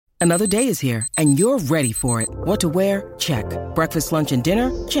Another day is here, and you're ready for it. What to wear? Check. Breakfast, lunch, and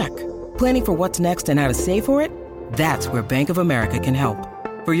dinner? Check. Planning for what's next and how to save for it? That's where Bank of America can help.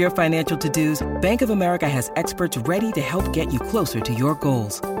 For your financial to-dos, Bank of America has experts ready to help get you closer to your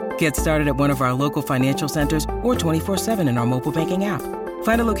goals. Get started at one of our local financial centers or 24/7 in our mobile banking app.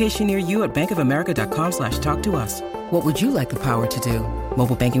 Find a location near you at bankofamerica.com/talktous. What would you like the power to do?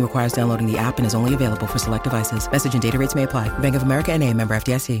 Mobile banking requires downloading the app and is only available for select devices. Message and data rates may apply. Bank of America N.A., member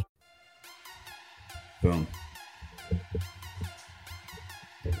FDIC. Boom.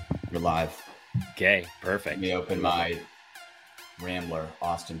 We're live. Okay, perfect. Let me open my Rambler,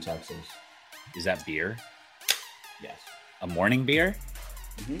 Austin, Texas. Is that beer? Yes. A morning beer?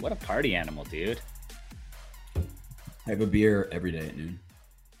 Mm-hmm. What a party animal, dude. I have a beer every day at noon.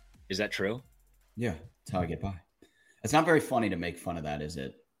 Is that true? Yeah, that's how I get by. It's not very funny to make fun of that, is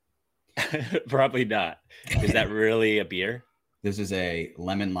it? Probably not. Is that really a beer? This is a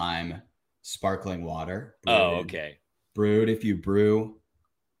lemon lime sparkling water. Oh, okay. Brewed if you brew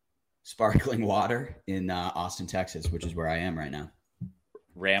sparkling water in Austin, Texas, which is where I am right now.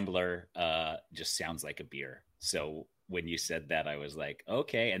 Rambler just sounds like a beer. So when you said that, I was like,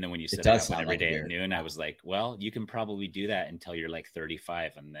 okay. And then when you said that every day at noon, I was like, well, you can probably do that until you're like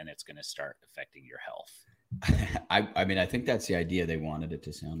 35, and then it's going to start affecting your health. I mean, I think that's the idea. They wanted it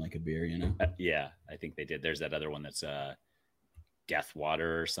to sound like a beer, you know? Yeah, I think they did. There's that other one that's Death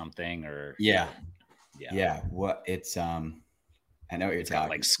Water or something, or yeah. What it's I know what you're got talking.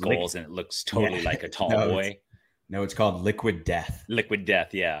 like skulls and it looks totally like a tall boy. No, it's called Liquid Death. Liquid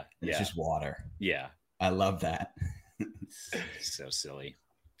Death, yeah. It's just water. Yeah. I love that. So silly.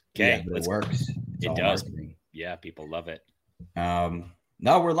 Okay, yeah, it works. It does. Yeah, people love it.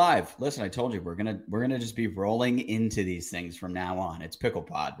 No, we're live. Listen, I told you we're gonna just be rolling into these things from now on. It's Pickle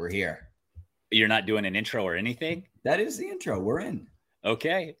Pod. We're here. You're not doing an intro or anything? That is the intro. We're in.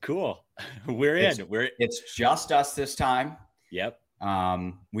 Okay, cool. It's just us this time. Yep.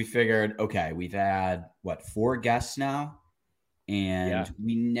 We figured, okay, we've had 4 guests now, and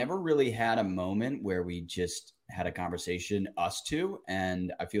we never really had a moment where we just had a conversation, us two.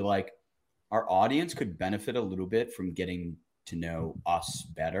 And I feel like our audience could benefit a little bit from getting to know us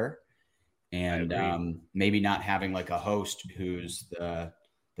better, and maybe not having like a host who's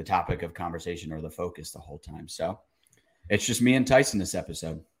the topic of conversation or the focus the whole time. So it's just me and Tyson this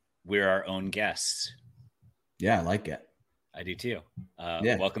episode. We're our own guests. Yeah, I like it. I do too.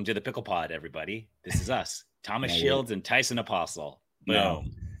 Welcome to the Pickle Pod, everybody. This is us, Thomas Shields and Tyson Apostle.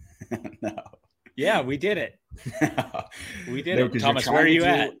 Boom. No. Yeah, we did it. We did it. Thomas, where are you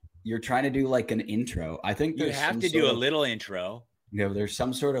at? You're trying to do like an intro. I think you have to do a little intro. You know, there's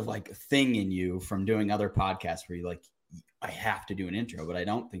some sort of like thing in you from doing other podcasts where you're like, I have to do an intro, but I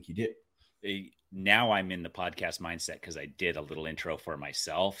don't think you do. Now I'm in the podcast mindset because I did a little intro for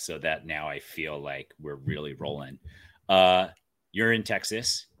myself, so that now I feel like we're really rolling. You're in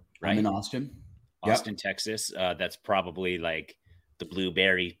Texas, right? I'm in Austin. Austin, Texas. That's probably like the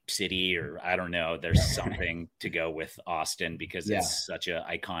Blueberry City, or I don't know. There's something to go with Austin because it's such an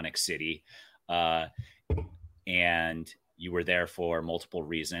iconic city. And you were there for multiple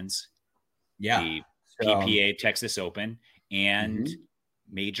reasons. Yeah. The PPA Texas Open and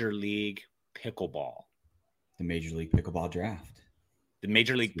Major League Pickleball. The Major League Pickleball Draft. The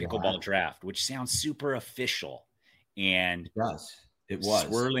Major League Pickleball Draft, which sounds super official. And it was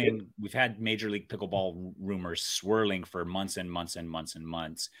swirling. We've had Major League Pickleball rumors swirling for months and months and months and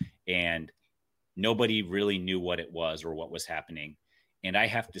months, and nobody really knew what it was or what was happening. And I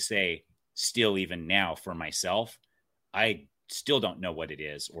have to say, still, even now for myself, I still don't know what it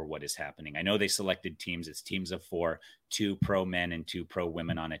is or what is happening. I know they selected teams. It's teams of 4, 2 pro men and 2 pro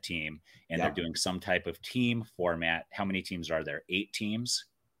women on a team, and they're doing some type of team format. How many teams are there? 8 teams?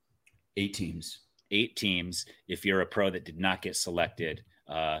 8 teams. 8 teams. If you're a pro that did not get selected,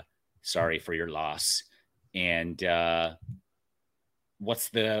 sorry for your loss. And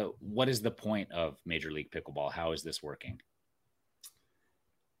what is the point of Major League Pickleball? How is this working?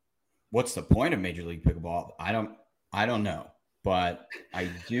 What's the point of Major League Pickleball? I don't know, but I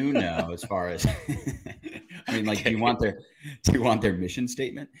do know as far as I mean, like, do you want their mission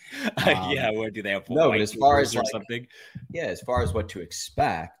statement? What do they have? No, but as far as or something. Yeah, as far as what to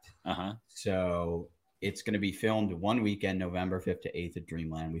expect. Uh-huh. So it's going to be filmed one weekend, November 5th to 8th at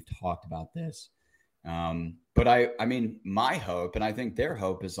Dreamland. We've talked about this. But I mean, my hope, and I think their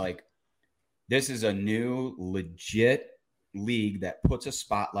hope, is like, this is a new legit league that puts a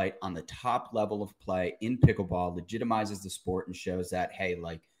spotlight on the top level of play in pickleball, legitimizes the sport, and shows that, hey,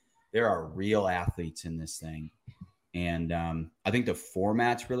 like, there are real athletes in this thing. And I think the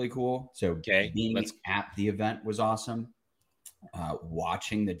format's really cool. So being at the event was awesome.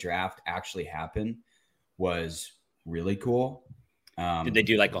 watching the draft actually happen was really cool. Did they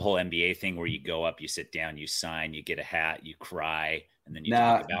do like a whole NBA thing where you go up, you sit down, you sign, you get a hat, you cry, and then you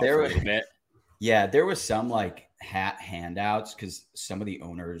talk about for a little bit? Yeah, there was some like hat handouts because some of the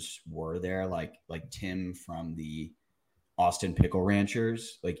owners were there, like Tim from the Austin Pickle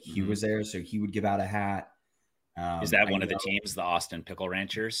Ranchers, like he was there, so he would give out a hat. Is that one of the teams, the Austin Pickle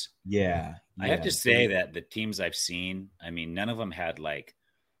Ranchers? Yeah. I have to say that the teams I've seen, I mean, none of them had like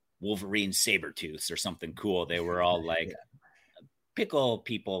Wolverine Sabertooths or something cool. They were all like pickle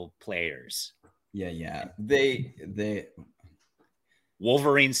people players. Yeah. They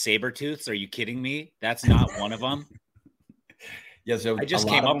Wolverine Sabertooths? Are you kidding me? That's not one of them. Yeah, so I just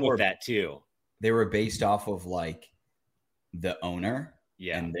came up with that too. They were based off of like the owner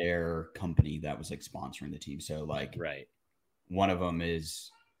and their company that was like sponsoring the team. So like one of them is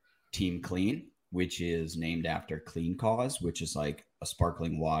Team Clean, which is named after Clean Cause, which is like a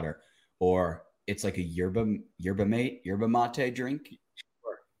sparkling water, or it's like a yerba mate drink.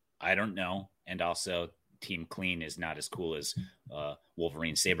 Sure. I don't know. And also Team Clean is not as cool as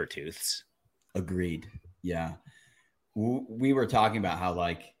Wolverine Sabertooths. Agreed. Yeah. We were talking about how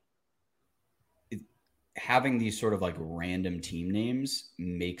like having these sort of like random team names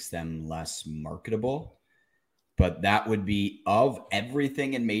makes them less marketable. But that would be, of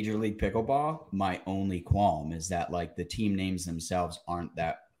everything in Major League Pickleball, my only qualm is that like the team names themselves aren't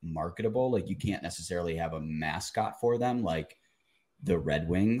that marketable. Like you can't necessarily have a mascot for them, like the Red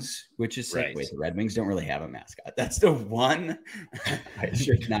Wings, which is sick. Wait, the Red Wings don't really have a mascot. That's the one I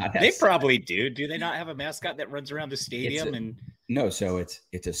should not have. They probably do. Do they not have a mascot that runs around the stadium? No, so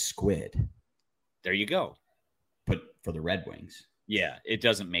it's a squid. There you go. But for the Red Wings. Yeah, it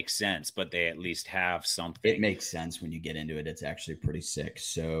doesn't make sense, but they at least have something. It makes sense when you get into it. It's actually pretty sick.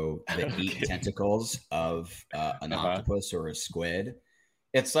 So the 8 tentacles of an octopus or a squid,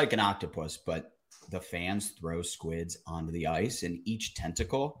 it's like an octopus, but the fans throw squids onto the ice, and each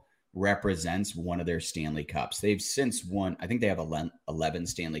tentacle represents one of their Stanley Cups. They've since won, I think they have 11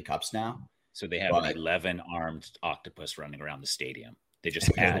 Stanley Cups now. So they have an 11 armed octopus running around the stadium. They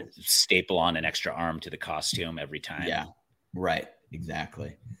just staple on an extra arm to the costume every time. Yeah, right.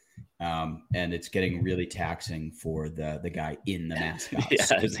 Exactly. And it's getting really taxing for the guy in the mascot. Yeah,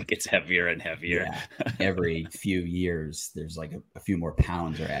 as it gets heavier and heavier. Yeah. Every few years, there's like a few more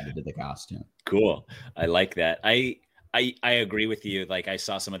pounds are added to the costume. Cool. I like that. I agree with you. Like I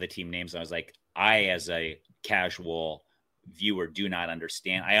saw some of the team names. And I was like, I, as a casual viewer, do not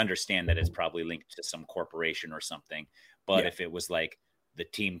understand. I understand that it's probably linked to some corporation or something. But if it was like the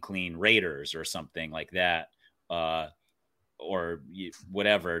Team Clean Raiders or something like that, or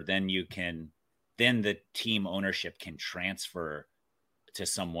whatever, then the team ownership can transfer to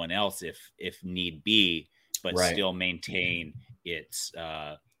someone else if need be, but still maintain its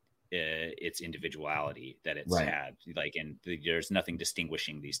individuality that it's had. Like, and there's nothing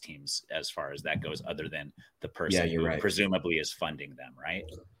distinguishing these teams as far as that goes, other than the person who presumably is funding them. Right.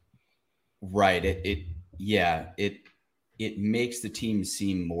 Right. It makes the team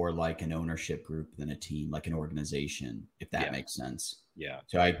seem more like an ownership group than a team, like an organization, if that makes sense. Yeah.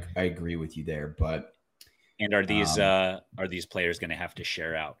 So I agree with you there. But are these players going to have to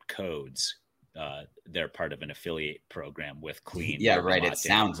share out codes? They're part of an affiliate program with Clean. Yeah, right. It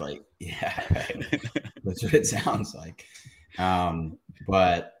sounds like that's what it sounds like.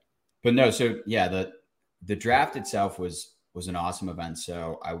 But no. So the draft itself was an awesome event.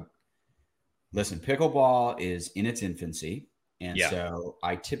 So listen, pickleball is in its infancy. And so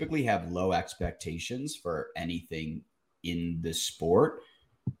I typically have low expectations for anything in the sport.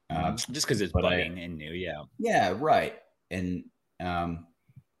 Just because it's budding and new. Yeah. Yeah, right. And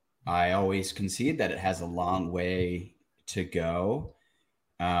I always concede that it has a long way to go.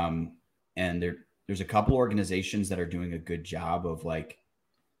 And there's a couple organizations that are doing a good job of like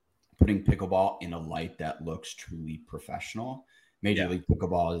putting pickleball in a light that looks truly professional. Major League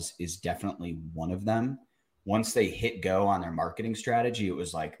Pickleball is definitely one of them. Once they hit go on their marketing strategy, it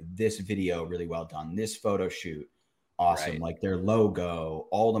was like this video really well done, this photo shoot, awesome. Like their logo,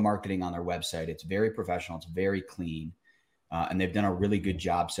 all the marketing on their website, it's very professional, it's very clean, and they've done a really good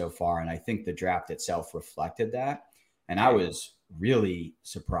job so far. And I think the draft itself reflected that. And I was really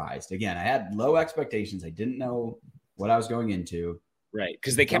surprised. Again, I had low expectations. I didn't know what I was going into. Right,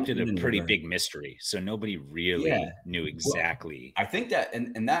 because they kept it a pretty big mystery, so nobody really knew exactly. Well, I think that,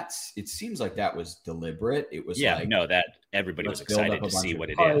 and that's, it seems like that was deliberate. It was that everybody was excited to see what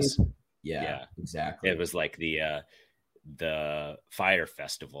it is. Yeah, exactly. It was like the Fire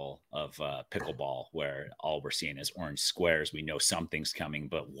Festival of pickleball, where all we're seeing is orange squares. We know something's coming,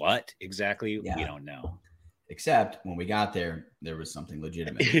 but what exactly, we don't know. Except when we got there, there was something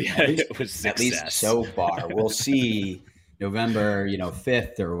legitimate. It was success. At least so far. We'll see November,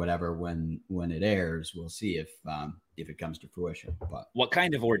 5th or whatever when it airs. We'll see if it comes to fruition. But what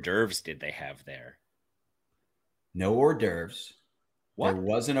kind of hors d'oeuvres did they have there? No hors d'oeuvres. What? There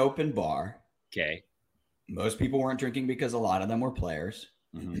was an open bar. Okay. Most people weren't drinking because a lot of them were players.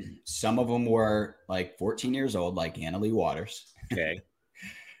 Mm-hmm. Some of them were like 14 years old, like Anna Lee Waters. Okay.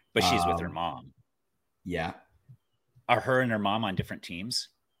 But she's with her mom. Yeah. Are her and her mom on different teams?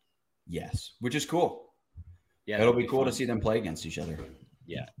 Yes, which is cool. Yeah, it'll be cool to see them play against each other.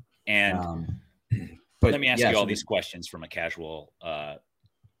 Yeah. And but let me ask you all these questions from a casual,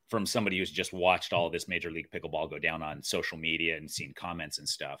 from somebody who's just watched all of this Major League Pickleball go down on social media and seen comments and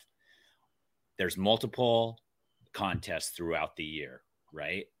stuff. There's multiple contests throughout the year,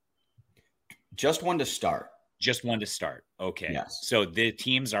 right? Just one to start. Just one to start. Okay. Yes. So the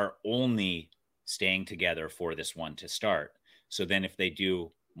teams are only staying together for this one to start. So then if they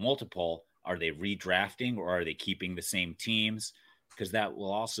do multiple, are they redrafting or are they keeping the same teams? Because that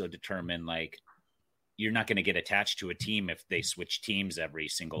will also determine, like, you're not going to get attached to a team if they switch teams every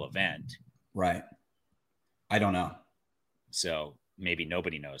single event. Right. I don't know. So maybe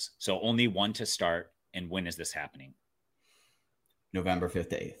nobody knows. So only one to start. And when is this happening? November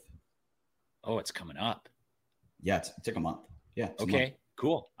 5th to 8th. Oh, it's coming up. Yeah, it's like a month. Yeah. Okay,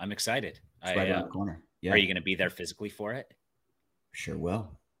 cool. I'm excited. It's right around the corner. Yeah. Are you going to be there physically for it? Sure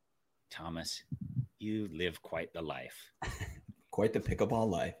will. Thomas, you live quite the life. Quite the pickleball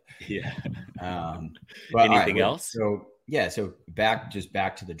life. Yeah. But anything else? So back to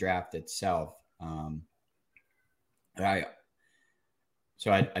the draft itself. I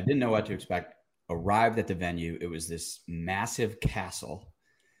didn't know what to expect. Arrived at the venue. It was this massive castle.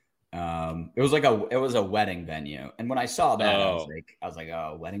 It was a wedding venue. And when I saw that, I was like,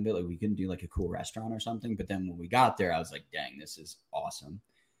 oh, wedding venue, we couldn't do like a cool restaurant or something. But then when we got there, I was like, dang, this is awesome.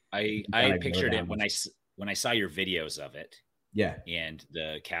 I pictured it when I saw your videos of it. Yeah. And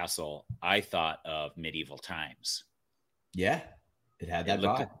the castle, I thought of medieval times. Yeah. It had that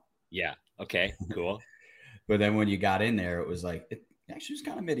vibe. Yeah. Okay, cool. But then when you got in there, it was like, it actually was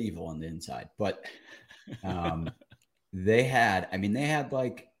kind of medieval on the inside, but they had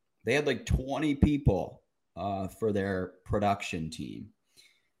like 20 people for their production team,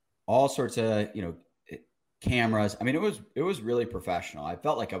 all sorts of, cameras. I mean, it was really professional. I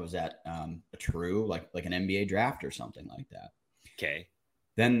felt like I was at a true, like an NBA draft or something like that. Okay.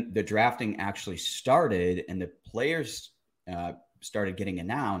 Then the drafting actually started and the players started getting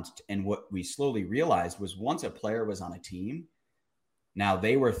announced. And what we slowly realized was once a player was on a team, now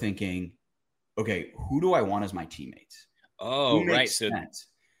they were thinking, okay, who do I want as my teammates? Oh, right.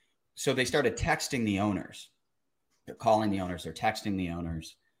 So they started texting the owners. They're calling the owners. They're texting the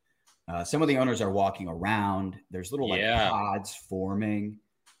owners. Some of the owners are walking around. There's little pods forming.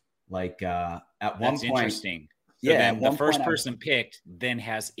 Like at one point, interesting. So then the first person picked then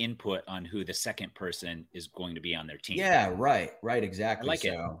has input on who the second person is going to be on their team. Yeah, right, exactly. I like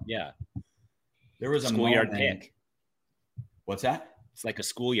it. Yeah, there was a schoolyard pick. What's that? It's like a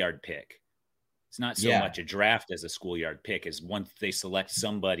schoolyard pick. It's not so much a draft as a schoolyard pick. Is once they select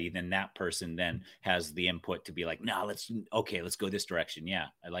somebody, then that person then has the input to be like, no, let's go this direction. Yeah,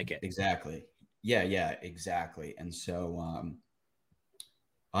 I like it. Exactly. Yeah, exactly. And so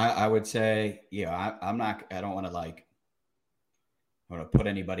I would say, I don't want to put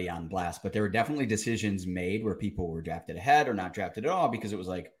anybody on blast, but there were definitely decisions made where people were drafted ahead or not drafted at all because it was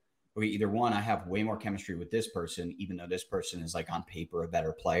like, okay, either one, I have way more chemistry with this person, even though this person is like on paper a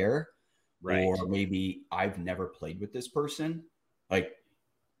better player. Right. Or maybe I've never played with this person. I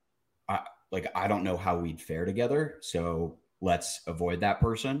don't know how we'd fare together. So let's avoid that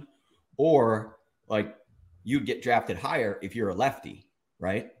person. Or like you'd get drafted higher if you're a lefty,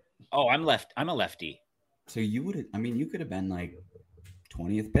 right? Oh, I'm a lefty. So you could have been like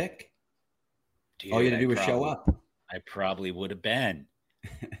 20th pick. Dude, all you had to do was show up. I probably would have been.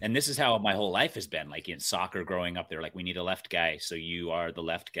 And this is how my whole life has been. Like in soccer growing up, they're like, we need a left guy. So you are the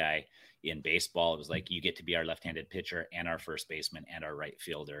left guy. In baseball, it was like, you get to be our left-handed pitcher and our first baseman and our right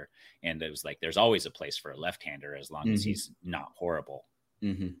fielder. And it was like, there's always a place for a left-hander as long as he's not horrible.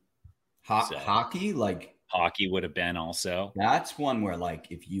 Mm-hmm. Hockey would have been also. That's one where like,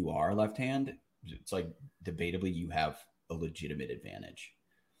 if you are left-hand, it's like debatably you have a legitimate advantage.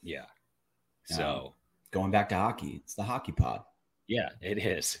 Yeah. So going back to hockey, it's the hockey pod. Yeah, it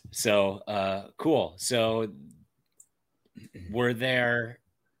is. So cool. So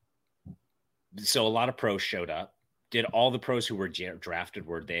so a lot of pros showed up. Did all the pros who were drafted,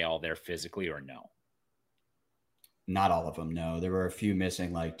 were they all there physically or no? Not all of them, no. There were a few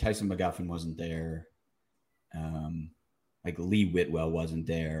missing, like Tyson McGuffin wasn't there. Like Lee Whitwell wasn't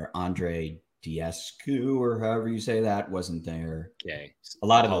there. Andre Diescu, or however you say that, wasn't there. Okay. A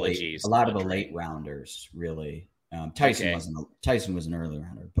lot of the late rounders, really. Tyson was an early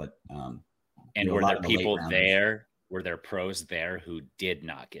rounder, but and were there people there? Were there pros there who did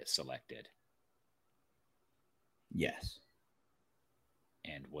not get selected? Yes.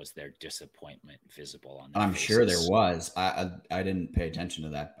 And was there disappointment visible on their I'm faces? sure there was. I didn't pay attention to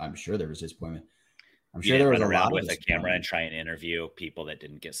that. I'm sure there was disappointment. I'm sure there was a lot with a camera and try and interview people that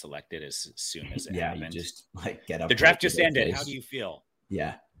didn't get selected as soon as it happened. You just like get up. The draft just ended. Face. How do you feel?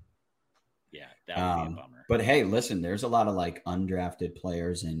 Yeah. Yeah, that would be a bummer. But hey, listen, there's a lot of like undrafted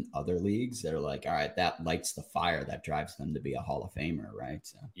players in other leagues that are like, all right, that lights the fire that drives them to be a Hall of Famer, right?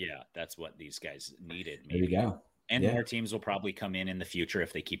 So yeah, that's what these guys needed. Maybe. There you go. And more teams will probably come in the future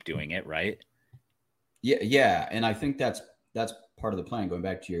if they keep doing it, right? Yeah, and I think that's part of the plan. Going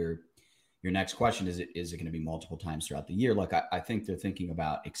back to your next question, is it going to be multiple times throughout the year? Like I think they're thinking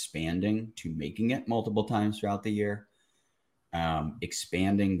about expanding to making it multiple times throughout the year,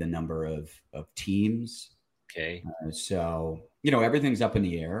 expanding the number of teams. Okay. So, everything's up in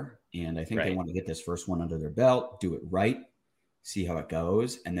the air, and I think they want to get this first one under their belt, do it right, see how it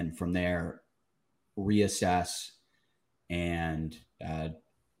goes, and then from there reassess and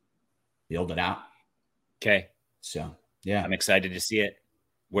build it out. Okay. So, yeah. I'm excited to see it.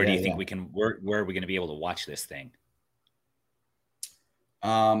 Where do you think where are we going to be able to watch this thing?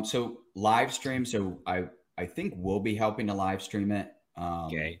 So live stream. So I think we'll be helping to live stream it.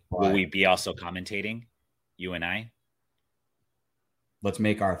 Okay. Will we be also commentating, you and I? Let's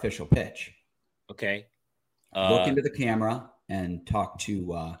make our official pitch. Okay. Look into the camera and talk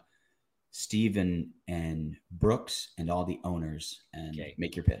to Steve and Brooks and all the owners and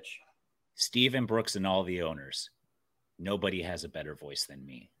make your pitch. Steve and Brooks and all the owners. Nobody has a better voice than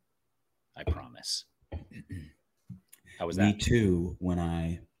me. I promise. How was that? Me too, when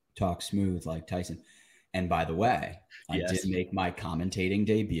I talk smooth like Tyson. And by the way, I did make my commentating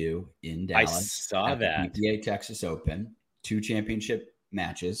debut in Dallas. I saw that. The PPA Texas Open, 2 championship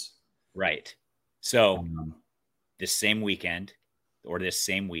matches. Right. So this same weekend or this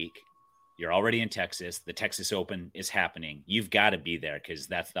same week, you're already in Texas. The Texas Open is happening. You've got to be there because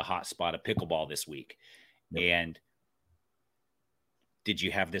that's the hot spot of pickleball this week. Yep. And did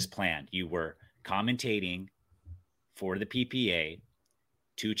you have this planned? You were commentating for the PPA,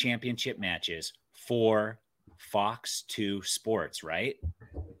 2 championship matches for Fox 2 Sports, right?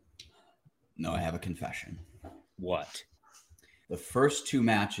 No, I have a confession. What? The first 2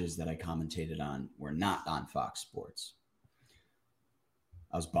 matches that I commentated on were not on Fox Sports.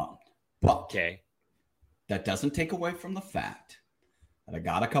 I was bummed. But that doesn't take away from the fact that I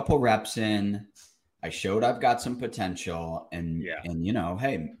got a couple reps in. I showed I've got some potential, and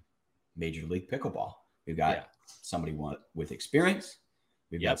hey, Major League Pickleball. We've got somebody with experience.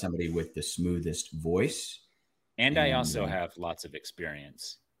 We've got somebody with the smoothest voice. And I also have lots of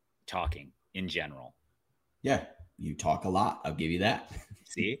experience talking in general. Yeah, you talk a lot. I'll give you that.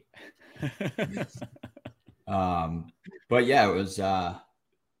 See? But yeah, it was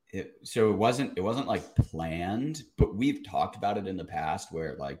so it wasn't like planned, but we've talked about it in the past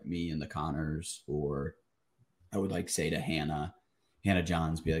where like me and the Connors, or I would like say to Hannah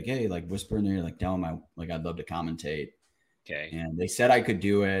Johns, be like, hey, like whisper in there, like tell them I'd love to commentate. Okay. And they said I could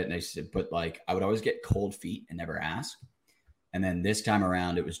do it. And they said, but like I would always get cold feet and never ask. And then this time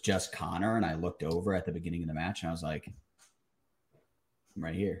around it was just Connor, and I looked over at the beginning of the match and I was like, I'm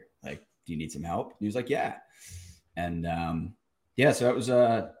right here. Like, do you need some help? And he was like, yeah. And so it was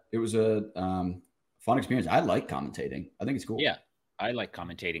a fun experience. I like commentating. I think it's cool. Yeah, I like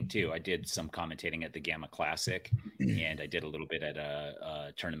commentating too. I did some commentating at the Gamma Classic, and I did a little bit at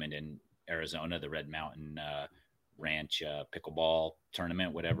a tournament in Arizona, the Red Mountain Ranch pickleball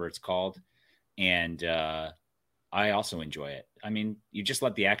tournament, whatever it's called. And I also enjoy it. I mean, you just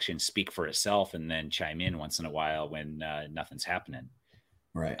let the action speak for itself and then chime in once in a while when nothing's happening.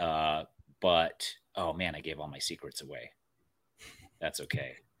 Right. But, oh man, I gave all my secrets away. That's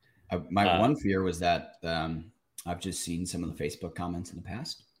okay. My one fear was that I've just seen some of the Facebook comments in the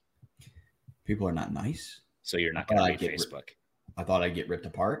past. People are not nice. So you're not going to read Facebook. I thought I'd get ripped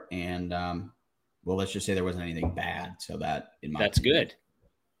apart. And, well, let's just say there wasn't anything bad. So that in my That's opinion, good.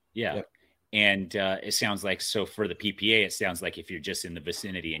 Yeah. Yep. And it sounds like, so for the PPA, it sounds like if you're just in the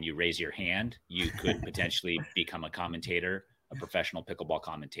vicinity and you raise your hand, you could potentially become a commentator, a professional pickleball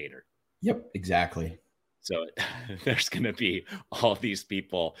commentator. Yep, exactly. So there's going to be all these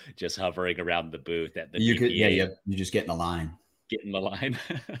people just hovering around the booth at the PPA. You just get in the line. Get in the line.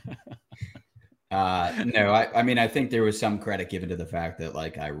 No, I mean, I think there was some credit given to the fact that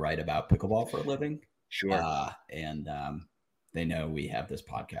like I write about pickleball for a living. Sure. And they know we have this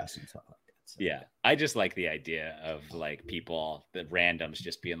podcast and stuff like that. So. Yeah. I just like the idea of like people, the randoms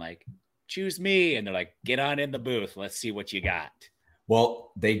just being like, choose me. And they're like, get on in the booth. Let's see what you got.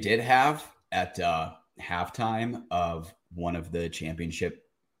 Well, they did have at halftime of one of the championship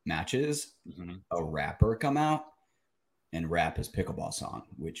matches, a rapper come out and rap his pickleball song,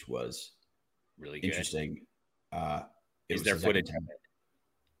 which was really good. Interesting. Is there footage of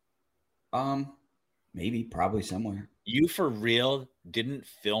it? Maybe, probably somewhere. You for real didn't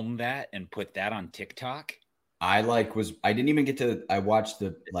film that and put that on TikTok? I didn't even get to. I watched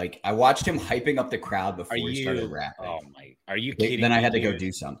him hyping up the crowd before he started rapping. Oh my! Are you kidding? Then I had to go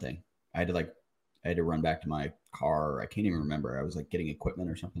do something. I had to run back to my car. I can't even remember. I was like getting equipment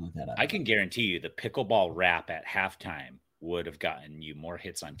or something like that. I can guarantee you the pickleball rap at halftime would have gotten you more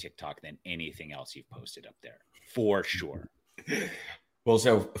hits on TikTok than anything else you've posted up there, for sure. Well,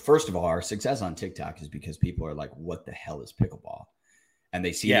 so first of all, our success on TikTok is because people are like, "What the hell is pickleball?" And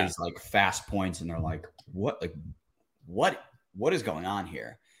they see these like fast points, and they're like, "What? Like, what is going on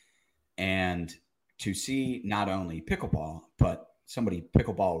here?" And to see not only pickleball, but somebody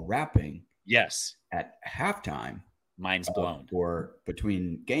pickleball rapping, yes, at halftime, mind's blown. Or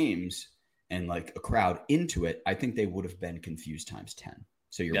between games, and like a crowd into it, I think they would have been confused times 10.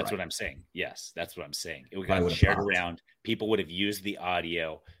 So that's right. What I'm saying. Yes, that's what I'm saying. It would have shared around. People would have used the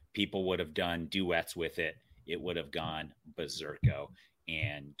audio. People would have done duets with it. It would have gone berserko.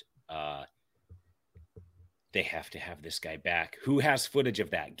 And they have to have this guy back. Who has footage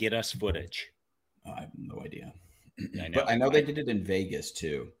of that? Get us footage. I have no idea. But I know they did it in Vegas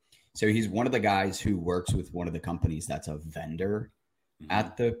too. So he's one of the guys who works with one of the companies that's a vendor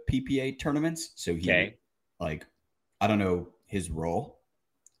at the PPA tournaments. So he, like, I don't know his role.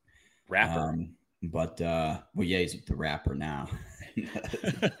 Rapper. But he's the rapper now.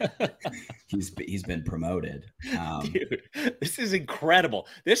 he's been promoted. Dude, this is incredible.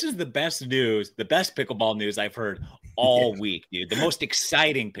 This is the best news, the best pickleball news I've heard all week, dude. The most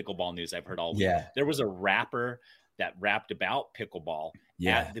exciting pickleball news I've heard all week. Yeah. There was a rapper that rapped about pickleball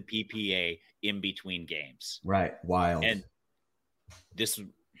at the PPA in between games. Right. Wild. And this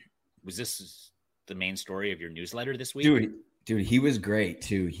the main story of your newsletter this week? Dude, he was great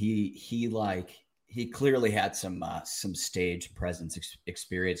too. He clearly had some stage presence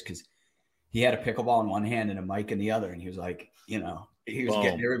experience, because he had a pickleball in one hand and a mic in the other, and he was like, he was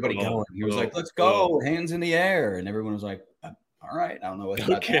getting everybody going. He was like, "Let's go, hands in the air," and everyone was like, "All right, I don't know what's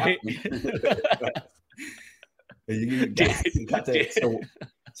about to happen."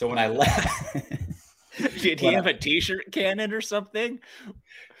 So when I left, did he have a t-shirt cannon or something?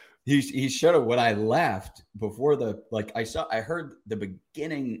 He should have. When I left before I heard the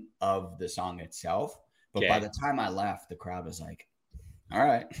beginning of the song itself, but by the time I left, the crowd was like, "All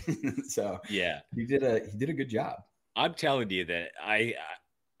right." So yeah, he did a good job. I'm telling you that I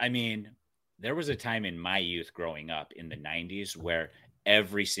mean, there was a time in my youth growing up in the 90s where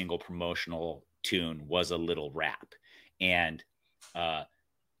every single promotional tune was a little rap, and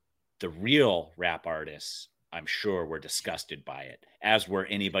the real rap artists, I'm sure, were disgusted by it, as were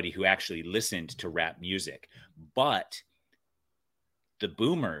anybody who actually listened to rap music. But the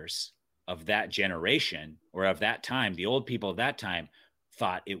boomers of that generation, or of that time, the old people of that time,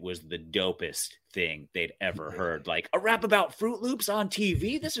 thought it was the dopest thing they'd ever heard. Like, a rap about Fruit Loops on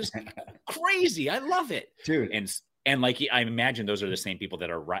TV? This is crazy. I love it. Dude. And like, I imagine those are the same people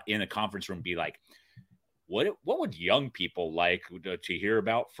that are in a conference room be like, what would young people like to hear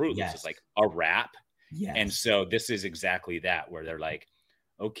about Fruit Loops? Yes. It's like a rap. Yes. And so this is exactly that, where they're like,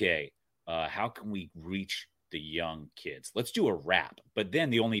 okay, how can we reach the young kids? Let's do a rap. But then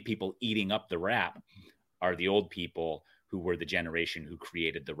the only people eating up the rap are the old people who were the generation who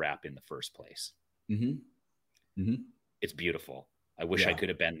created the rap in the first place. Mm-hmm. Mm-hmm. It's beautiful. I wish I could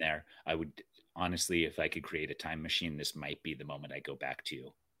have been there. I would, honestly, if I could create a time machine, this might be the moment I go back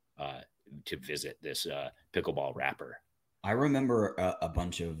to visit this pickleball rapper. I remember a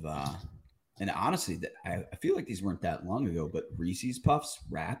bunch of and honestly, I feel like these weren't that long ago, but Reese's Puffs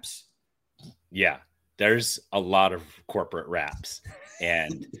raps. Yeah, there's a lot of corporate raps,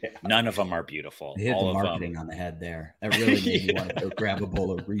 and none of them are beautiful. They hit all the marketing on the head there. That really made me want to go grab a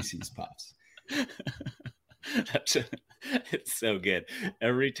bowl of Reese's Puffs. It's so good.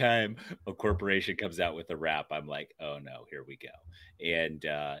 Every time a corporation comes out with a rap, I'm like, oh no, here we go. And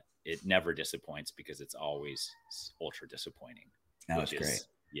it never disappoints, because it's always ultra disappointing. That's great.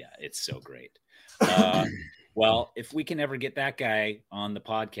 Yeah, it's so great. Well, if we can ever get that guy on the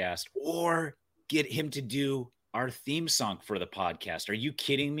podcast, or get him to do our theme song for the podcast. Are you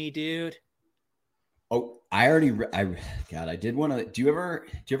kidding me, dude? Oh, God, I did want to, do you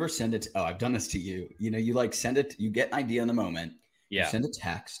ever send it? I've done this to you. You like send it, you get an idea in the moment. Yeah. You send a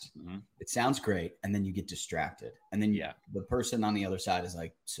text. Mm-hmm. It sounds great. And then you get distracted. And then the person on the other side is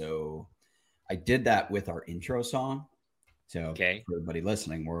like, so I did that with our intro song. So for everybody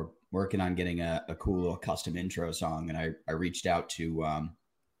listening, we're working on getting a cool little custom intro song. And I reached out to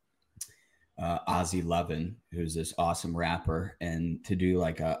Ozzy Levin, who's this awesome rapper, and to do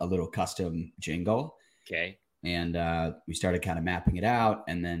like a little custom jingle. Okay. And we started kind of mapping it out.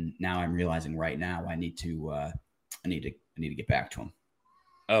 And then now I'm realizing right now I need to get back to him.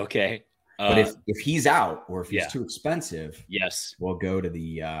 Okay. But if he's out or if he's too expensive, yes, we'll go to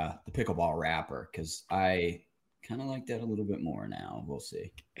the pickleball wrapper, because I kind of like that a little bit more now. We'll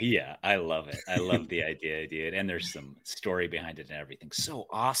see. Yeah, I love it. I love the idea, dude. And there's some story behind it and everything. So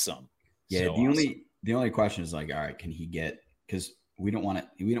awesome. Yeah. So the only question is like, all right, can he get? Because we don't want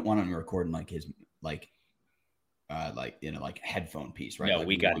him recording like his like headphone piece, right? No, like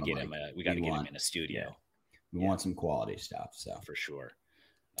we got to get him. We got to get him in a studio. Yeah. We want some quality stuff. So for sure.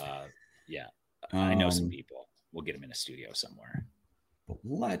 I know some people. We'll get them in a studio somewhere. But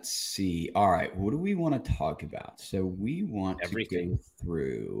let's see. All right. What do we want to talk about? So we want to go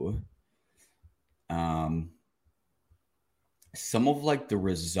through some of like the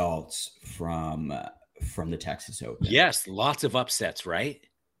results from the Texas Open. Yes. Lots of upsets, right?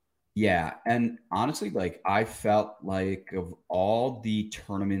 Yeah. And honestly, like I felt like of all the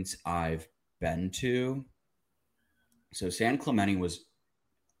tournaments I've been to, so San Clemente was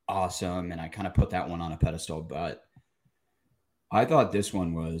awesome, and I kind of put that one on a pedestal, but I thought this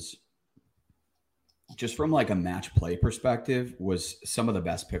one was, just from like a match play perspective, was some of the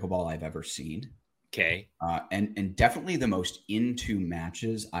best pickleball I've ever seen. Okay. And definitely the most into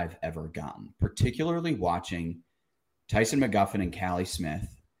matches I've ever gotten, particularly watching Tyson McGuffin and Callie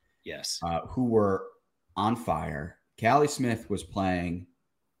Smith. Yes. Who were on fire. Callie Smith was playing,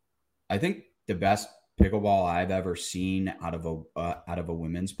 I think, the best pickleball I've ever seen out of a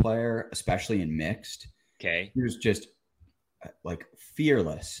women's player, especially in mixed. Okay. He was just like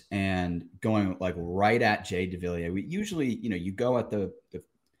fearless and going like right at Jay DeVilliers. We usually, you go at the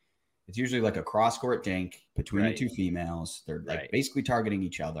it's usually like a cross court dink between the two females. They're like basically targeting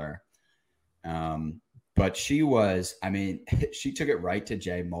each other. But she was, she took it right to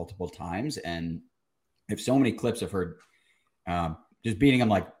Jay multiple times, and if so many clips of her just beating him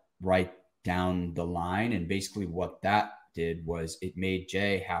like right down the line. And basically what that did was it made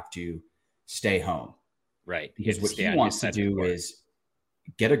Jay have to stay home. Right. Because what he wants to do is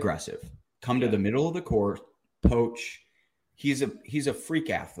get aggressive, come to the middle of the court, poach. He's a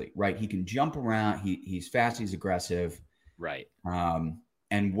freak athlete, right? He can jump around. He's fast. He's aggressive. Right.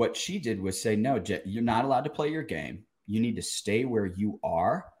 And what she did was say, no, Jay, you're not allowed to play your game. You need to stay where you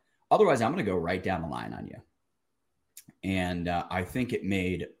are. Otherwise, I'm going to go right down the line on you. And I think it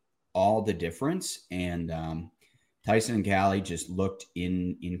made all the difference. And Tyson and Callie just looked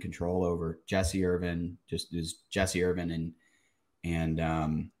in control over Jessie Irvin, just as Jessie Irvin and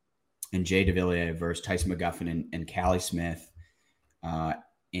Jay DeVilliers versus Tyson McGuffin and Callie Smith.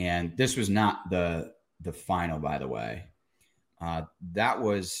 And this was not the final, by the way. That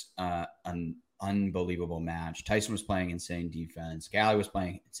was an unbelievable match. Tyson was playing insane defense. Callie was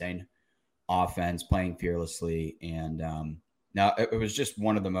playing insane offense, playing fearlessly. And now it was just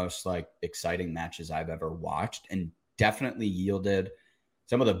one of the most like exciting matches I've ever watched, and definitely yielded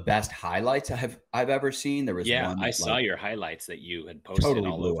some of the best highlights I've ever seen. There was one that, I saw your highlights that you had posted. Totally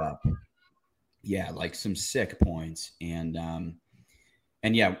all blew over. Up. Yeah, like some sick points. And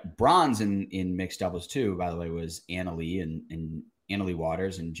yeah, bronze in mixed doubles too, by the way, was Anna Lee and Anna Lee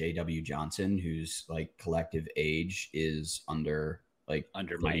Waters and JW Johnson, whose like collective age is under my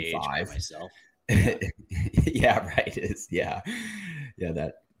 35. Age for myself. Yeah, right.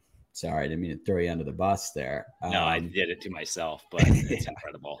 That. Sorry, I didn't mean to throw you under the bus there. No, I did it to myself, but it's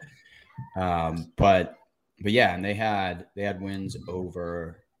incredible. But yeah, and they had wins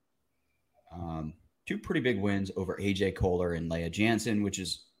over two pretty big wins over AJ Kohler and Leah Jansen, which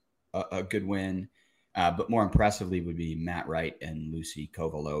is a good win. But more impressively would be Matt Wright and Lucy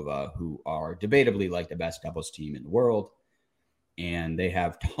Kovalova, who are debatably like the best doubles team in the world. And they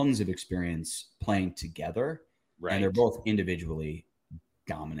have tons of experience playing together. Right. And they're both individually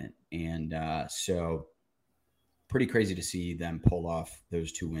dominant. And so pretty crazy to see them pull off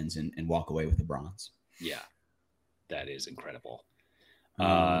those two wins and walk away with the bronze. Yeah, that is incredible.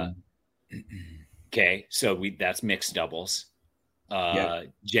 Okay, so that's mixed doubles.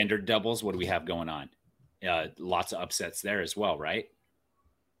 Gendered doubles, what do we have going on? Lots of upsets there as well, right?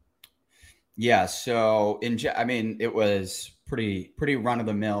 Yeah. So I mean, it was pretty run of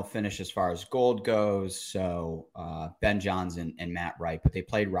the mill finish as far as gold goes. So Ben Johns and Matt Wright, but they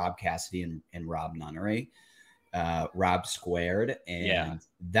played Rob Cassidy and Rob Nunnery. Rob squared, and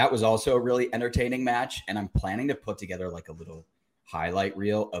that was also a really entertaining match. And I'm planning to put together like a little highlight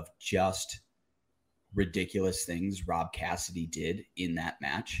reel of just ridiculous things Rob Cassidy did in that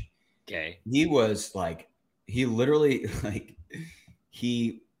match. Okay. He literally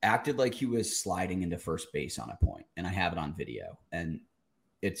he acted like he was sliding into first base on a point, and I have it on video, and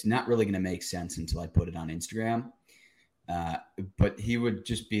it's not really going to make sense until I put it on Instagram. But he would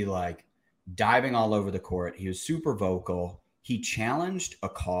just be like diving all over the court. He was super vocal. He challenged a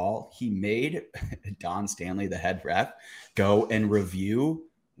call. He made Don Stanley, the head ref, go and review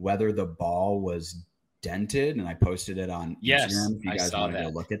whether the ball was dented. And I posted it on Instagram if you guys want to go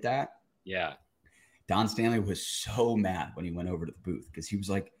look at that. Yeah. Don Stanley was so mad when he went over to the booth because he was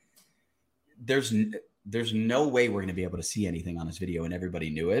like, there's no way we're going to be able to see anything on this video. And everybody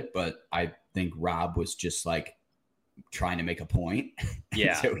knew it. But I think Rob was just like trying to make a point.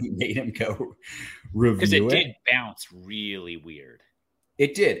 Yeah. So he made him go review it. Because it did bounce really weird.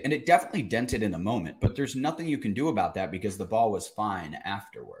 It did. And it definitely dented in the moment. But there's nothing you can do about that because the ball was fine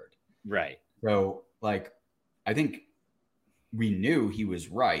afterward. Right. So, like, I think we knew he was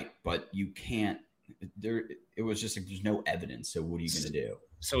right, but you can't. It was just like there's no evidence. So what are you going to do?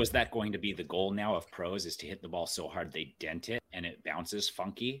 So is that going to be the goal now of pros, is to hit the ball so hard they dent it and it bounces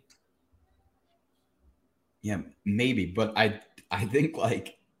funky? Yeah, maybe. But I think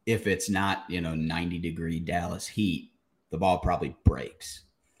like if it's not, 90-degree Dallas heat, the ball probably breaks.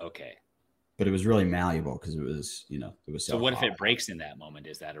 Okay. But it was really malleable because it was, it was so what hot. If it breaks in that moment?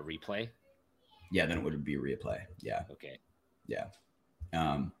 Is that a replay? Yeah, then it would be a replay. Yeah. Okay. Yeah.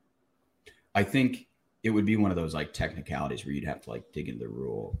 I think it would be one of those like technicalities where you'd have to like dig into the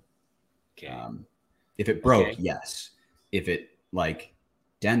rule. Okay. If it broke, yes. If it like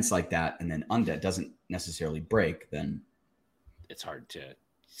dents like that and then undent doesn't necessarily break, then it's hard to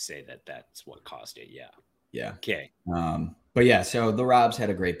say that that's what caused it. Yeah. Yeah. Okay. But yeah, so the Robs had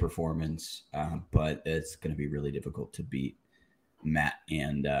a great performance, but it's going to be really difficult to beat Matt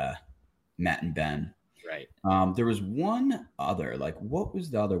and Ben. Right. There was one other, like, what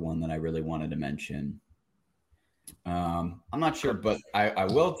was the other one that I really wanted to mention? I'm not sure, but I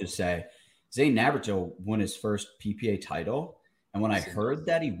will just say Zane Navratil won his first PPA title. And when I heard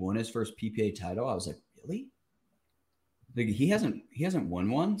that he won his first PPA title, I was like, really? Like, he hasn't won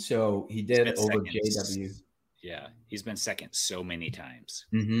one. So he did over JW. Yeah. He's been second so many times.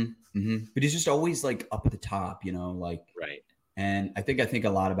 But he's just always like up at the top, like, right. And I think a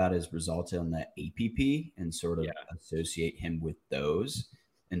lot about his results on the APP and sort of associate him with those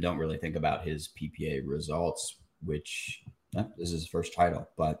and don't really think about his PPA results, which this is his first title.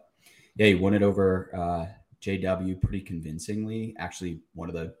 But yeah, he won it over JW pretty convincingly. Actually, one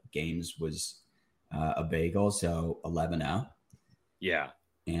of the games was a bagel, so 11-0. Yeah.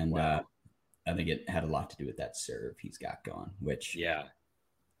 And I think it had a lot to do with that serve he's got going, which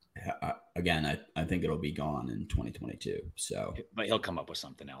again, I think it'll be gone in 2022. So, but he'll come up with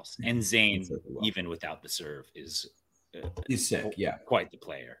something else. And Zane, even without the serve, he's sick. Yeah, quite the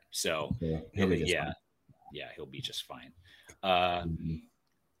player. So he'll be he'll be just fine.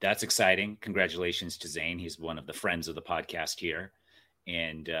 That's exciting. Congratulations to Zane. He's one of the friends of the podcast here,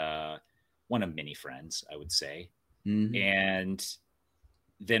 and one of many friends, I would say. And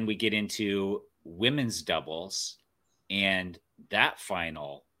then we get into women's doubles, and that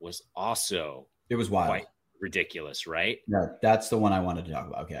final was also wild, quite ridiculous, right? Yeah, that's the one I wanted to talk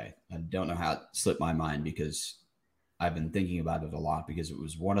about. Okay, I don't know how it slipped my mind because I've been thinking about it a lot because it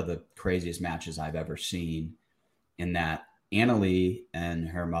was one of the craziest matches I've ever seen. In that Anna Leigh and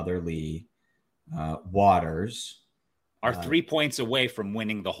her mother Lee Waters are 3 points away from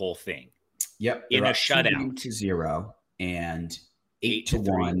winning the whole thing. Yep, in a shutout 2-0 and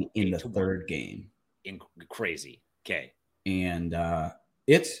 8-1 in the third game. Crazy. Okay, and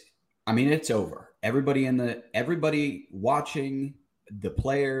it's over. Everybody watching, the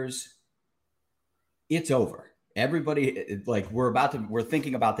players, it's over. Everybody, like, we're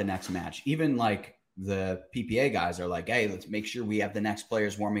thinking about the next match. Even like the PPA guys are like, hey, let's make sure we have the next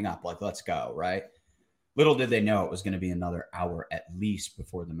players warming up. Like, let's go. Right. Little did they know it was going to be another hour at least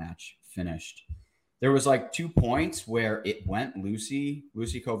before the match finished. There was like 2 points where it went Lucy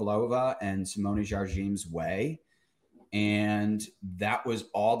Kovalova and Simone Jargim's way. And that was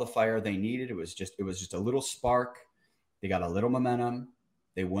all the fire they needed. It was just a little spark. They got a little momentum.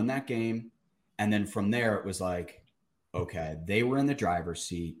 They won that game. And then from there, it was like, okay, they were in the driver's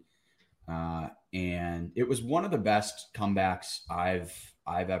seat. And it was one of the best comebacks I've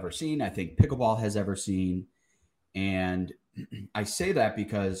I've ever seen. I think pickleball has ever seen. And I say that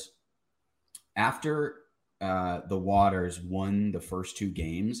because after the Waters won the first 2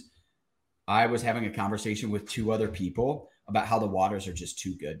 games, I was having a conversation with 2 other people about how the Waters are just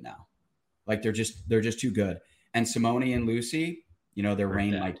too good now. Like they're just too good. And Simone and Lucy, their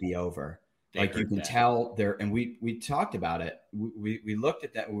reign might be over. Like you can tell and we talked about it. We looked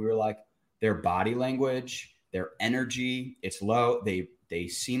at that and we were like, their body language, their energy, it's low. They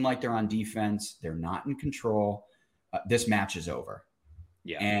seem like they're on defense. They're not in control. This match is over.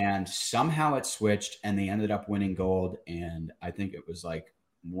 Yeah. And somehow it switched and they ended up winning gold. And I think it was like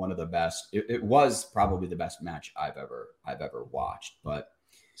one of the best. It was probably the best match I've ever watched. But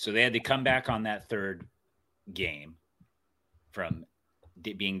so they had to come back on that third game from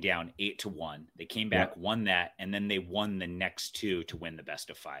being down 8-1. They came back, won that, and then they won the next 2 to win the best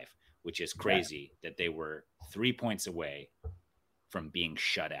of 5, which is crazy that they were 3 points away from being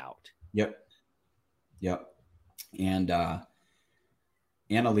shut out. Yep. And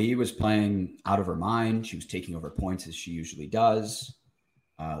Anna Leigh was playing out of her mind. She was taking over points as she usually does.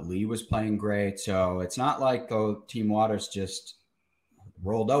 Lee was playing great. So it's not like the Team Waters just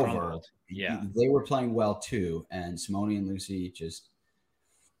rolled over. Yeah. They were playing well too. And Simone and Lucy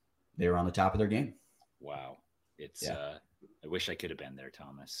they were on the top of their game. Wow. I wish I could have been there,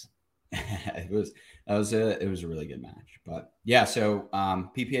 Thomas. It was a really good match. But yeah, so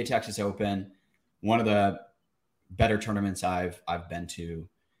PPA Texas Open, one of the better tournaments I've been to.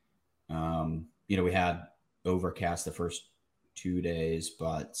 We had overcast the first 2 days,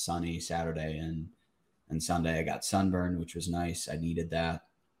 but sunny Saturday and Sunday. I got sunburned, which was nice. I needed that.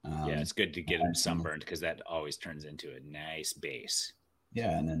 It's good to get them sunburned because that always turns into a nice base.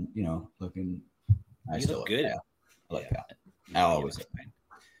 Yeah, and then looking. You look good. I look that. I always look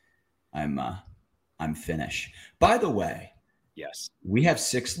fine. I'm Finnish. By the way, yes, we have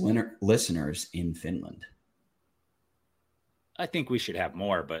 6 listeners in Finland. I think we should have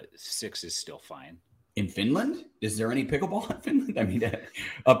more, but 6 is still fine. In Finland? Is there any pickleball in Finland? I mean,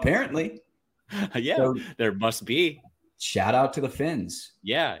 apparently. Yeah, so, there must be. Shout out to the Finns.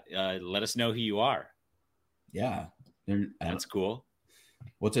 Yeah, let us know who you are. Yeah. That's cool.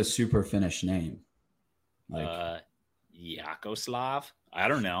 What's a super Finnish name? Like Yakoslav? I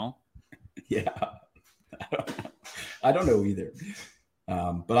don't know. Yeah. I don't know either.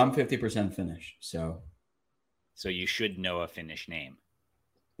 But I'm 50% Finnish, so you should know a Finnish name.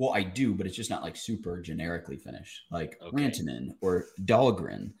 Well, I do, but it's just not like super generically Finnish, like Rantanen or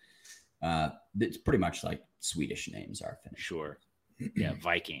Dahlgren. It's pretty much like Swedish names are Finnish. Sure. Yeah,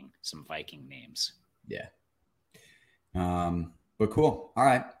 some Viking names. Yeah. But cool. All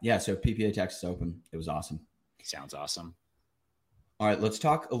right. Yeah, so PPA Texas Open. It was awesome. Sounds awesome. All right, let's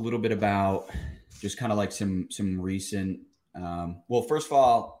talk a little bit about just kind of like some recent well, first of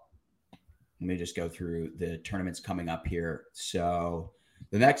all, let me just go through the tournaments coming up here. So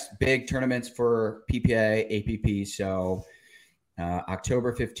the next big tournaments for PPA, APP. So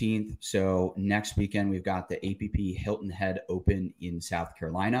October 15th. So next weekend, we've got the APP Hilton Head Open in South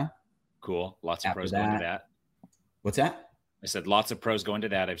Carolina. Cool. Lots of pros going to that. What's that? I said lots of pros going to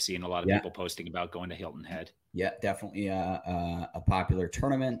that. I've seen a lot of people posting about going to Hilton Head. Yeah, definitely a popular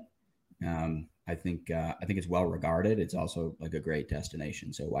tournament. I think it's well regarded. It's also like a great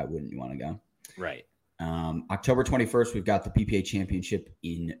destination. So why wouldn't you want to go? Right. October 21st, we've got the PPA Championship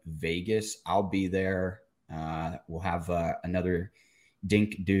in Vegas. I'll be there. We'll have another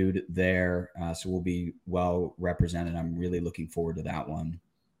Dink dude there. So we'll be well represented. I'm really looking forward to that one.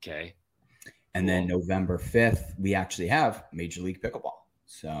 Okay. And then November 5th, we actually have Major League Pickleball.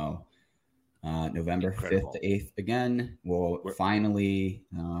 So November 5th to 8th again, we'll finally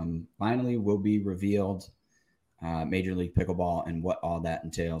will be revealed Major League Pickleball and what all that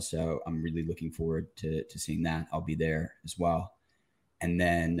entails. So I'm really looking forward to seeing that. I'll be there as well. And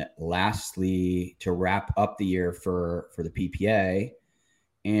then lastly, to wrap up the year for the PPA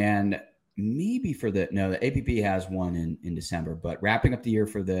and maybe the APP has one in December, but wrapping up the year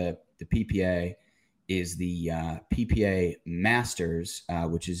for the PPA is the PPA Masters,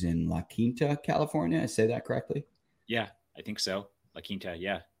 which is in La Quinta, California. I say that correctly? Yeah, I think so. La Quinta,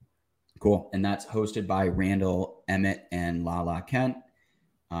 yeah. Cool. And that's hosted by Randall Emmett and Lala Kent.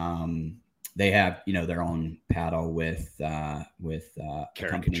 They have, their own paddle with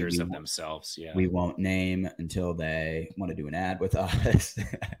caricatures of themselves. Yeah. We won't name until they want to do an ad with us.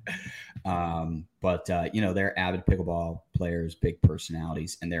 But they're avid pickleball players, big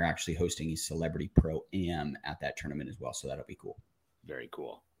personalities, and they're actually hosting a celebrity pro-am at that tournament as well. So that'll be cool. Very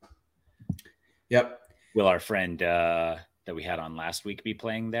cool. Yep. Will our friend that we had on last week be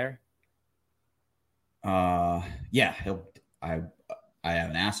playing there? Yeah, I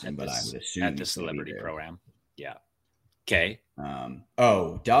haven't asked him, but I would assume at the celebrity program. Yeah. Okay.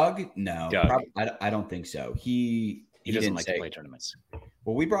 Doug? No, Doug. I don't think so. He doesn't like to play tournaments.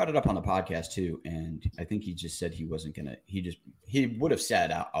 Well, we brought it up on the podcast too, and I think he just said he wasn't gonna. He would have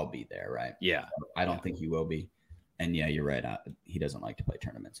said I'll be there, right? Yeah. I don't think he will be. And yeah, you're right. He doesn't like to play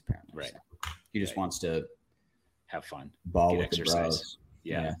tournaments apparently. Right. So he just wants to have fun, ball with exercise. The bros.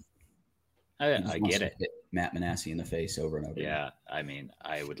 Yeah. I get it. Hit Matt Manassi in the face over and over. Yeah, I mean,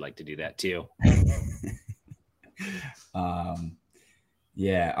 I would like to do that too.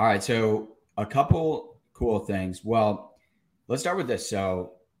 Yeah. All right. So a couple cool things. Well, let's start with this.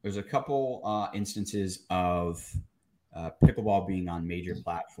 So there's a couple instances of pickleball being on major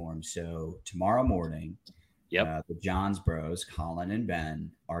platforms. So tomorrow morning, the Johns Bros, Colin and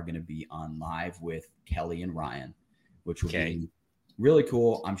Ben, are going to be on live with Kelly and Ryan, which will be really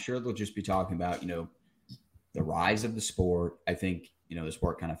cool. I'm sure they'll just be talking about, the rise of the sport. I think, the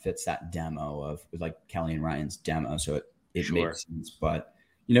sport kind of fits that demo of like Kelly and Ryan's demo. So it makes sense. But,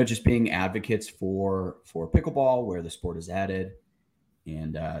 just being advocates for pickleball, where the sport is headed.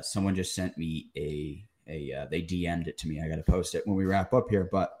 And someone just sent me they DM'd it to me. I got to post it when we wrap up here,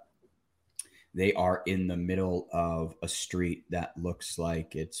 but they are in the middle of a street that looks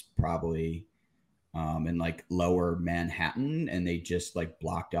like it's probably in like lower Manhattan, and they just like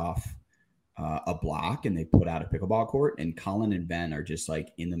blocked off a block and they put out a pickleball court, and Colin and Ben are just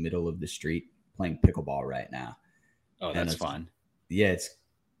like in the middle of the street playing pickleball right now. Oh, that's fun. Yeah, it's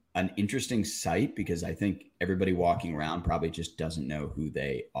an interesting sight because I think everybody walking around probably just doesn't know who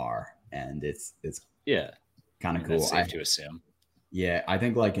they are, and it's kind of cool. That's safe to assume. Yeah, I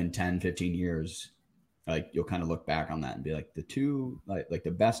think like in 10, 15 years, like you'll kind of look back on that and be like the two, like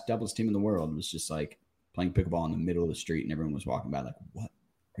the best doubles team in the world was just like playing pickleball in the middle of the street, and everyone was walking by like, what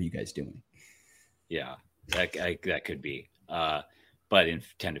are you guys doing? Yeah, that could be. But in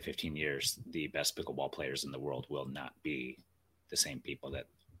 10 to 15 years, the best pickleball players in the world will not be the same people that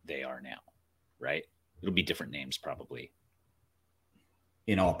they are now, right? It'll be different names probably.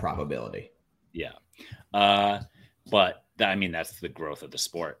 In all probability. Yeah. But that's the growth of the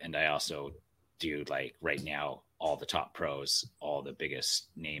sport. And I also do like right now, all the top pros, all the biggest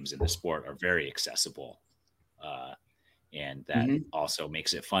names in the sport are very accessible. And that also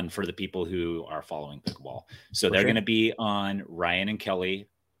makes it fun for the people who are following pickleball. So they're going to be on Ryan and Kelly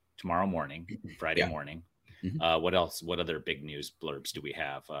tomorrow morning, Friday morning. What else? What other big news blurbs do we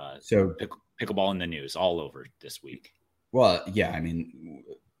have? So pickleball in the news all over this week. Well, yeah,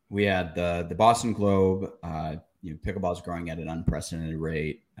 we had the Boston Globe. Pickleball is growing at an unprecedented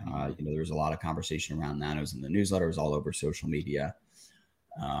rate. There was a lot of conversation around that. It was in the newsletter. It was all over social media.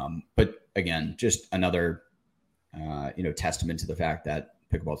 But again, just another, testament to the fact that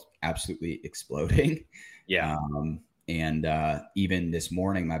pickleball is absolutely exploding. Yeah. And even this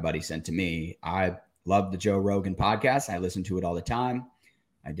morning, my buddy sent to me, I love the Joe Rogan podcast. I listen to it all the time.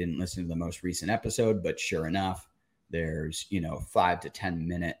 I didn't listen to the most recent episode, but sure enough, there's, 5 to 10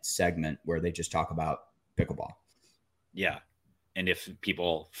 minute segment where they just talk about pickleball. Yeah. And if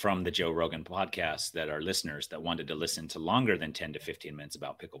people from the Joe Rogan podcast that are listeners that wanted to listen to longer than 10 to 15 minutes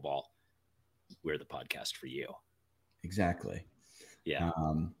about pickleball, we're the podcast for you. Exactly. Yeah.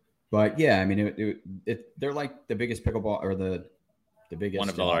 But yeah, they're like the biggest pickleball or the biggest, one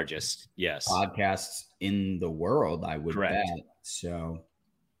of the largest, podcasts in the world, I would bet. So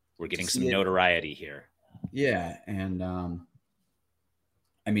we're getting some notoriety here. Yeah. And,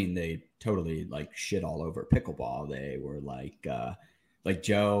 they totally like shit all over pickleball. They were like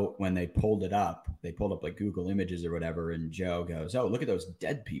Joe, when they pulled up like Google Images or whatever. And Joe goes, "Oh, look at those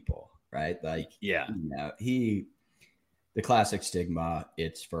dead people." Right. Like, the classic stigma,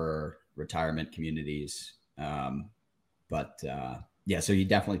 it's for retirement communities. So he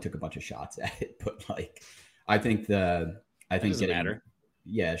definitely took a bunch of shots at it, but like, I think doesn't matter.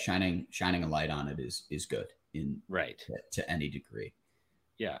 Yeah. Shining a light on it is good to any degree.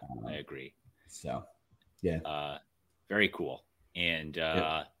 Yeah, I agree. So, yeah. Very cool. And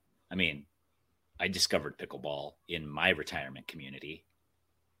I discovered pickleball in my retirement community.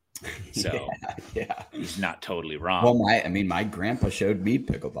 So yeah, he's not totally wrong. Well, my grandpa showed me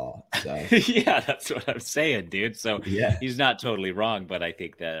pickleball. So. Yeah, that's what I'm saying, dude. So he's not totally wrong, but I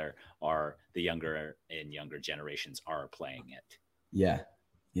think there are the younger generations are playing it. Yeah.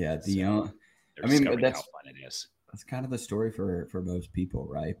 Yeah. That's how fun it is. That's kind of the story for most people,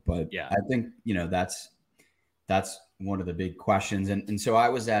 right? But yeah, I think that's one of the big questions. And so I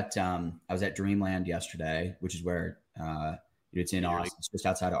was at Dreamland yesterday, which is where it's in Austin, it's just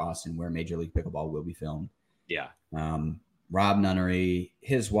outside of Austin, where Major League Pickleball will be filmed. Yeah. Rob Nunnery,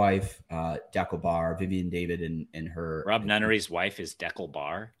 his wife, Dekel Bar, Vivian David, and her. Rob Nunnery's wife is Dekel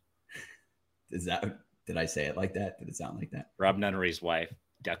Bar. Did I say it like that? Did it sound like that? Rob Nunnery's wife,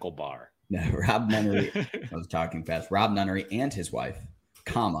 Dekel Bar. No, Rob Nunnery. I was talking fast. Rob Nunnery and his wife,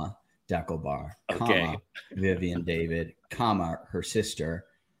 comma, Dekel Bar, comma, Vivian David, comma, her sister,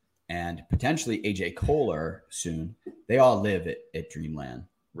 and potentially AJ Kohler soon. They all live at Dreamland.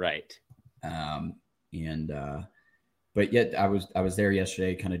 Right. But yet I was there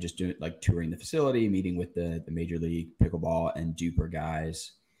yesterday, kind of just doing like touring the facility, meeting with the Major League Pickleball and Duper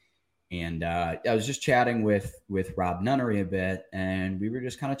guys. And I was just chatting with Rob Nunnery a bit, and we were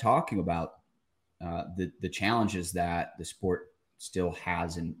just kind of talking about the challenges that the sport still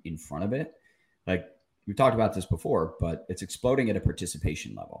has in front of it. Like we talked about this before, but it's exploding at a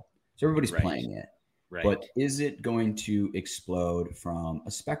participation level. So everybody's playing it. Right. But is it going to explode from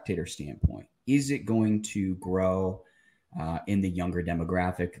a spectator standpoint? Is it going to grow in the younger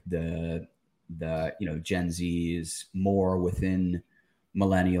demographic, the Gen Zs, more within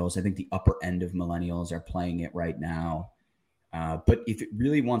millennials? I think the upper end of millennials are playing it right now. But if it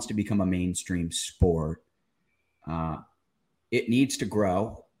really wants to become a mainstream sport, it needs to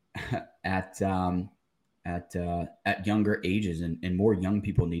grow at younger ages, and more young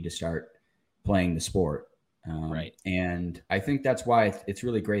people need to start playing the sport. Right. And I think that's why it's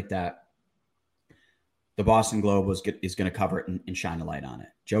really great that the Boston Globe is going to cover it and shine a light on it.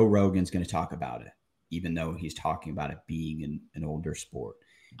 Joe Rogan's going to talk about it, even though he's talking about it being an older sport.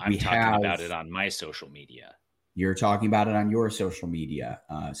 I'm talking about it on my social media. You're talking about it on your social media.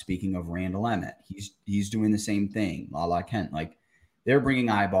 Speaking of Randall Emmett, he's doing the same thing. Lala Kent, like they're bringing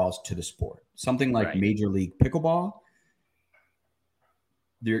eyeballs to the sport. Something like Major League Pickleball,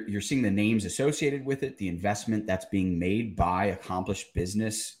 you're seeing the names associated with it, the investment that's being made by accomplished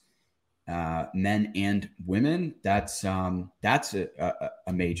business men and women. That's a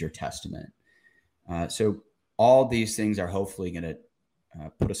major testament. So all these things are hopefully going to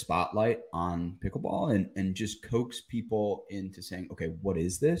put a spotlight on pickleball and just coax people into saying, okay, what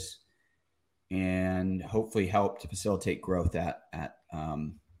is this? And hopefully help to facilitate growth at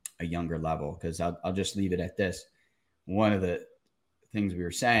a younger level. Because I'll just leave it at this. One of the things we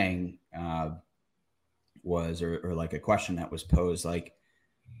were saying was, or like a question that was posed, like,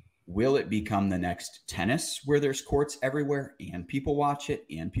 will it become the next tennis where there's courts everywhere and people watch it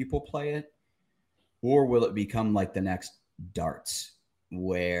and people play it? Or will it become like the next darts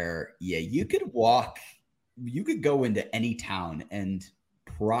where, you could go into any town and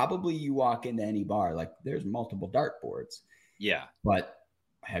probably you walk into any bar, like there's multiple dart boards. Yeah. But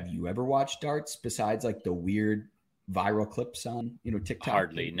have you ever watched darts besides like the weird viral clips on, TikTok?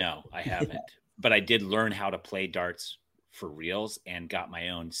 Hardly. No, I haven't. But I did learn how to play darts for reals and got my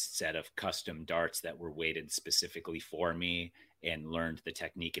own set of custom darts that were weighted specifically for me and learned the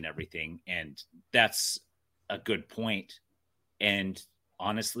technique and everything. And that's a good point. And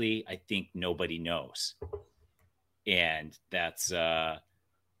honestly, I think nobody knows. And that's, I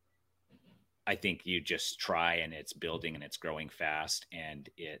think you just try, and it's building and it's growing fast. And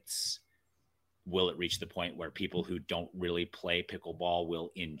will it reach the point where people who don't really play pickleball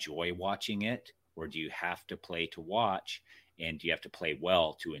will enjoy watching it? Or do you have to play to watch, and do you have to play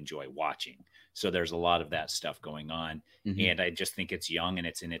well to enjoy watching? So there's a lot of that stuff going on. Mm-hmm. And I just think it's young and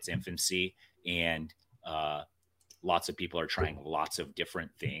it's in its infancy, and lots of people are trying lots of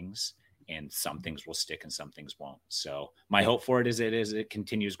different things, and some things will stick and some things won't. So my hope for it is it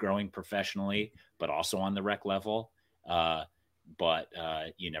continues growing professionally, but also on the rec level. But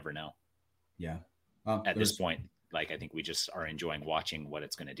you never know. Yeah. At this point, like, I think we just are enjoying watching what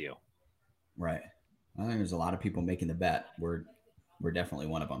it's going to do. Right. I think there's a lot of people making the bet. We're definitely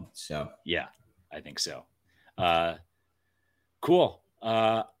one of them. So yeah, I think so. Cool.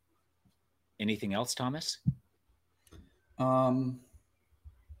 Anything else, Thomas? No,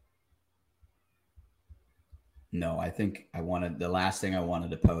 I think the last thing I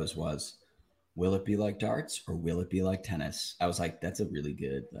wanted to pose was, will it be like darts or will it be like tennis? I was like, that's a really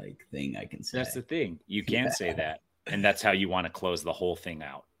good thing I can say. That's the thing. You can say that. And that's how you want to close the whole thing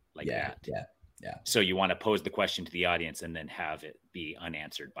out that. Yeah. So you want to pose the question to the audience and then have it be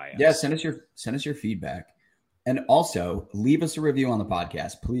unanswered by us. Yeah. Send us your feedback. And also leave us a review on the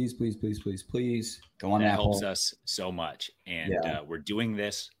podcast. Please, please, please, please, please go on. That helps us so much. And we're doing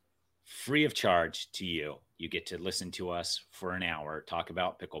this free of charge to you. You get to listen to us for an hour, talk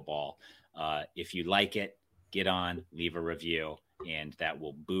about pickleball. If you like it, get on, leave a review, and that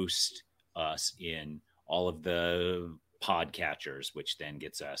will boost us in all of the podcatchers, which then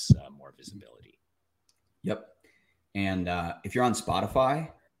gets us more visibility. Yep. And if you're on Spotify,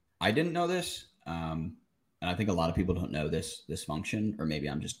 I didn't know this. and I think a lot of people don't know this function, or maybe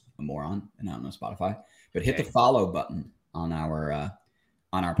I'm just a moron and I don't know Spotify, but hit the follow button on our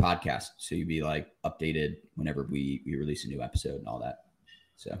podcast. So you'd be like updated whenever we release a new episode and all that.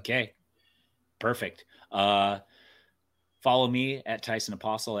 So, okay, perfect. Follow me at Tyson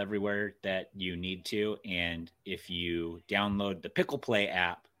Apostle everywhere that you need to. And if you download the Pickle Play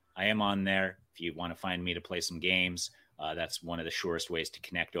app, I am on there. If you want to find me to play some games, that's one of the surest ways to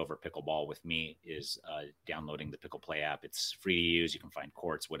connect over pickleball with me is downloading the Pickle Play app. It's free to use. You can find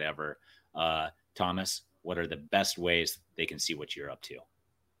courts, whatever. Thomas, what are the best ways they can see what you're up to?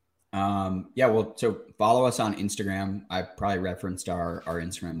 So follow us on Instagram. I probably referenced our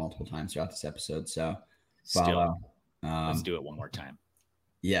Instagram multiple times throughout this episode. So follow. Let's do it one more time.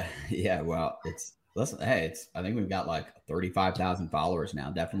 Yeah. Well, I think we've got like 35,000 followers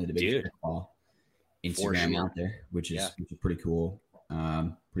now. Definitely the biggest Instagram out there, which is pretty cool.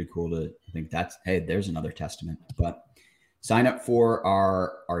 Pretty cool to think there's another testament. But sign up for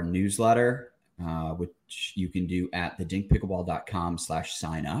our newsletter, which you can do at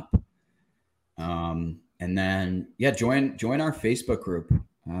thedinkpickleball.com/sign up. And then join our Facebook group.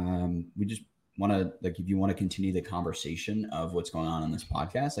 We just want to, like, if you want to continue the conversation of what's going on this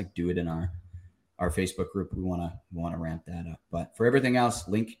podcast, like, do it in our Facebook group. We want to ramp that up. But for everything else,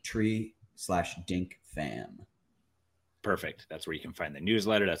 Linktree/DinkFam. Perfect. That's where you can find the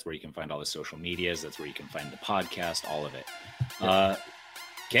newsletter. That's where you can find all the social medias. That's where you can find the podcast, all of it.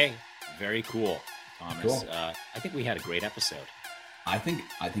 Okay. Very cool, Thomas. Cool. I think we had a great episode. I think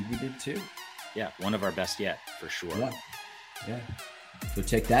we did too. Yeah. One of our best yet, for sure. Yeah. So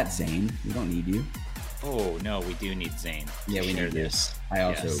take that, Zane. We don't need you. Oh, no, we do need Zane. Yeah, we need this.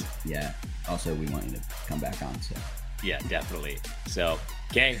 Also, we want you to come back on. So. Yeah, definitely. So,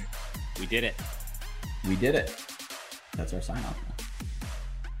 okay, we did it. That's our sign off.